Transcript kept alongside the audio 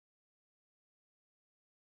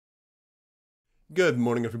Good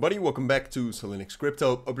morning everybody, welcome back to Cilinix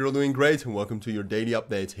Crypto. Hope you're all doing great and welcome to your daily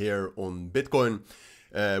update here on Bitcoin,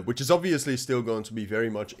 which is obviously still going to be very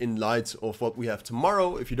much in light of what we have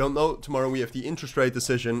tomorrow. If you don't know, tomorrow we have the interest rate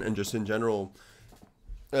decision and just in general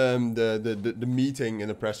the meeting and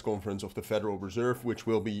the press conference of the Federal Reserve, which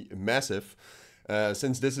will be massive.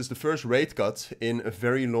 Since this is the first rate cut in a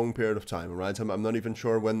very long period of time, right? I'm not even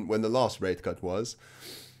sure when the last rate cut was.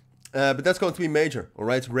 But that's going to be major, all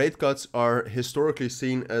right? Rate cuts are historically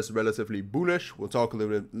seen as relatively bullish. We'll talk a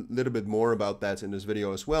little bit more about that in this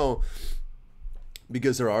video as well,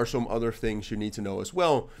 because there are some other things you need to know as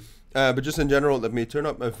well. But just in general, let me turn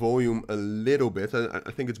up my volume a little bit. I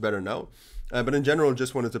think it's better now. But in general,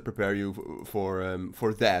 just wanted to prepare you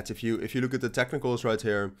for that. If you look at the technicals right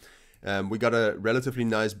here, we got a relatively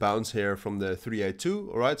nice bounce here from the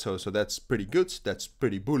 382, all right? So that's pretty good. That's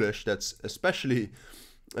pretty bullish. That's especially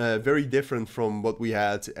very different from what we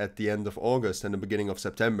had at the end of August and the beginning of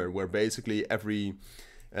September, where basically every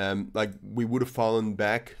we would have fallen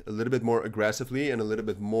back a little bit more aggressively and a little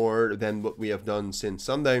bit more than what we have done since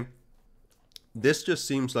Sunday. This just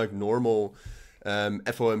seems like normal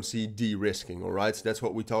FOMC de-risking, all right? That's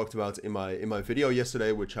what we talked about in my video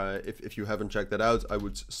yesterday, which if you haven't checked that out, I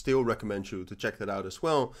would still recommend you to check that out as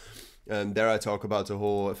well. And there I talk about the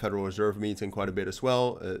whole Federal Reserve meeting quite a bit as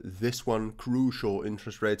well. This one, crucial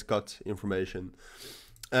interest rate cut information.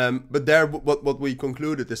 But there, what we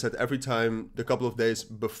concluded is that every time the couple of days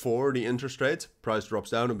before the interest rate price drops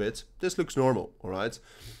down a bit, this looks normal, all right?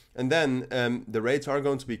 And then the rates are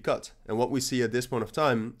going to be cut. And what we see at this point of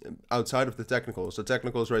time, outside of the technicals, the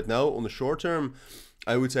technicals right now on the short term,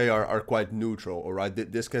 I would say are quite neutral, all right?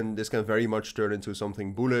 This can very much turn into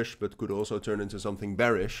something bullish, but could also turn into something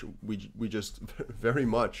bearish. We just very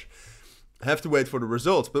much have to wait for the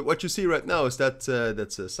results. But what you see right now is that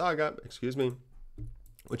that's a saga. Excuse me.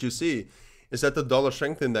 What you see is that the dollar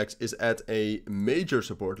strength index is at a major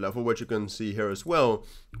support level, which you can see here as well.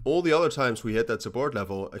 All the other times we hit that support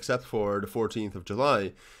level, except for the 14th of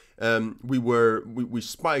July, we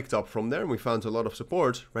spiked up from there and we found a lot of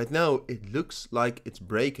support. Right now, it looks like it's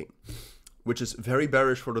breaking, which is very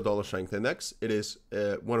bearish for the dollar strength index. It is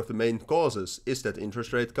one of the main causes is that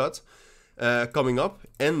interest rate cut coming up,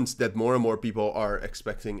 and that more and more people are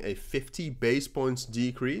expecting a 50 base points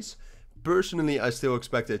decrease. Personally, I still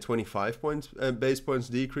expect a 25 base points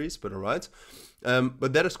decrease, but all right.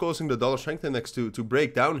 But that is causing the dollar strength index to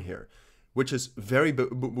break down here, which is very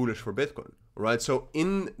bullish for Bitcoin, right? So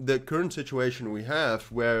in the current situation we have,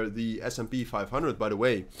 where the S&P 500, by the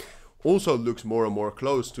way, also looks more and more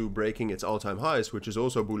close to breaking its all-time highs, which is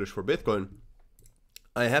also bullish for Bitcoin,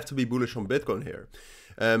 I have to be bullish on Bitcoin here.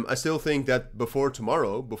 I still think that before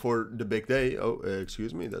tomorrow, before the big day,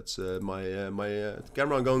 excuse me, that's my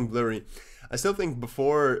camera going blurry. I still think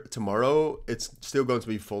before tomorrow, it's still going to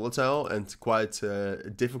be volatile and quite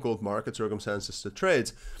difficult market circumstances to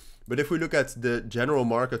trade. But if we look at the general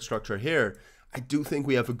market structure here, I do think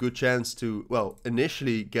we have a good chance to, well,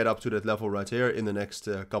 initially get up to that level right here in the next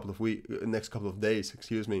couple of days,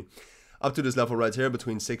 excuse me, up to this level right here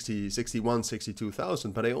between 61,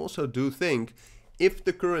 62,000. But I also do think if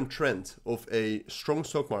the current trend of a strong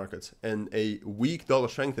stock market and a weak dollar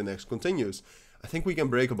strength index continues, I think we can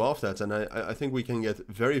break above that, and I think we can get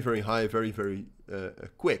very, very high, very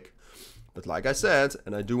quick. But like I said,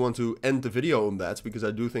 and I do want to end the video on that because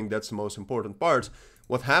I do think that's the most important part,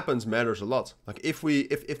 what happens matters a lot. Like if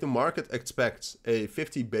the market expects a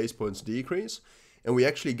 50 base points decrease and we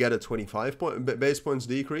actually get a 25 base points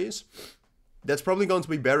decrease, that's probably going to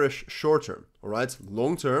be bearish short term, all right?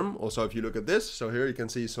 Long term, also if you look at this, so here you can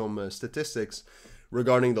see some statistics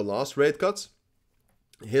regarding the last rate cuts.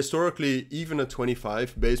 Historically, even a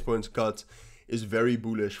 25 base points cut is very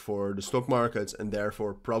bullish for the stock markets and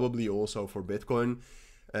therefore probably also for Bitcoin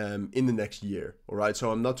in the next year, all right?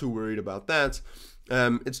 So I'm not too worried about that.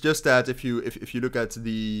 It's just that if you look at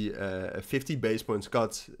the 50 base points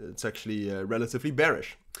cut, it's actually relatively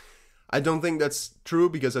bearish. I don't think that's true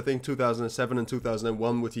because I think 2007 and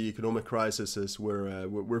 2001 with the economic crises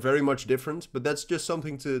were very much different. But that's just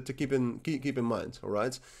something to keep in mind. All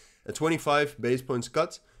right, a 25 base points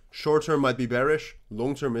cut, short term might be bearish,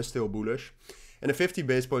 long term is still bullish, and a 50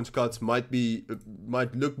 base points cut might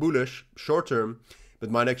look bullish short term,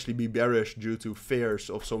 but might actually be bearish due to fears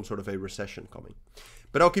of some sort of a recession coming.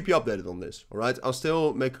 But I'll keep you updated on this, all right? I'll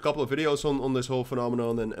still make a couple of videos on this whole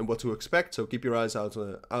phenomenon and what to expect, so keep your eyes out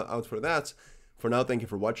for that. For now, thank you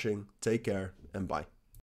for watching, take care, and bye.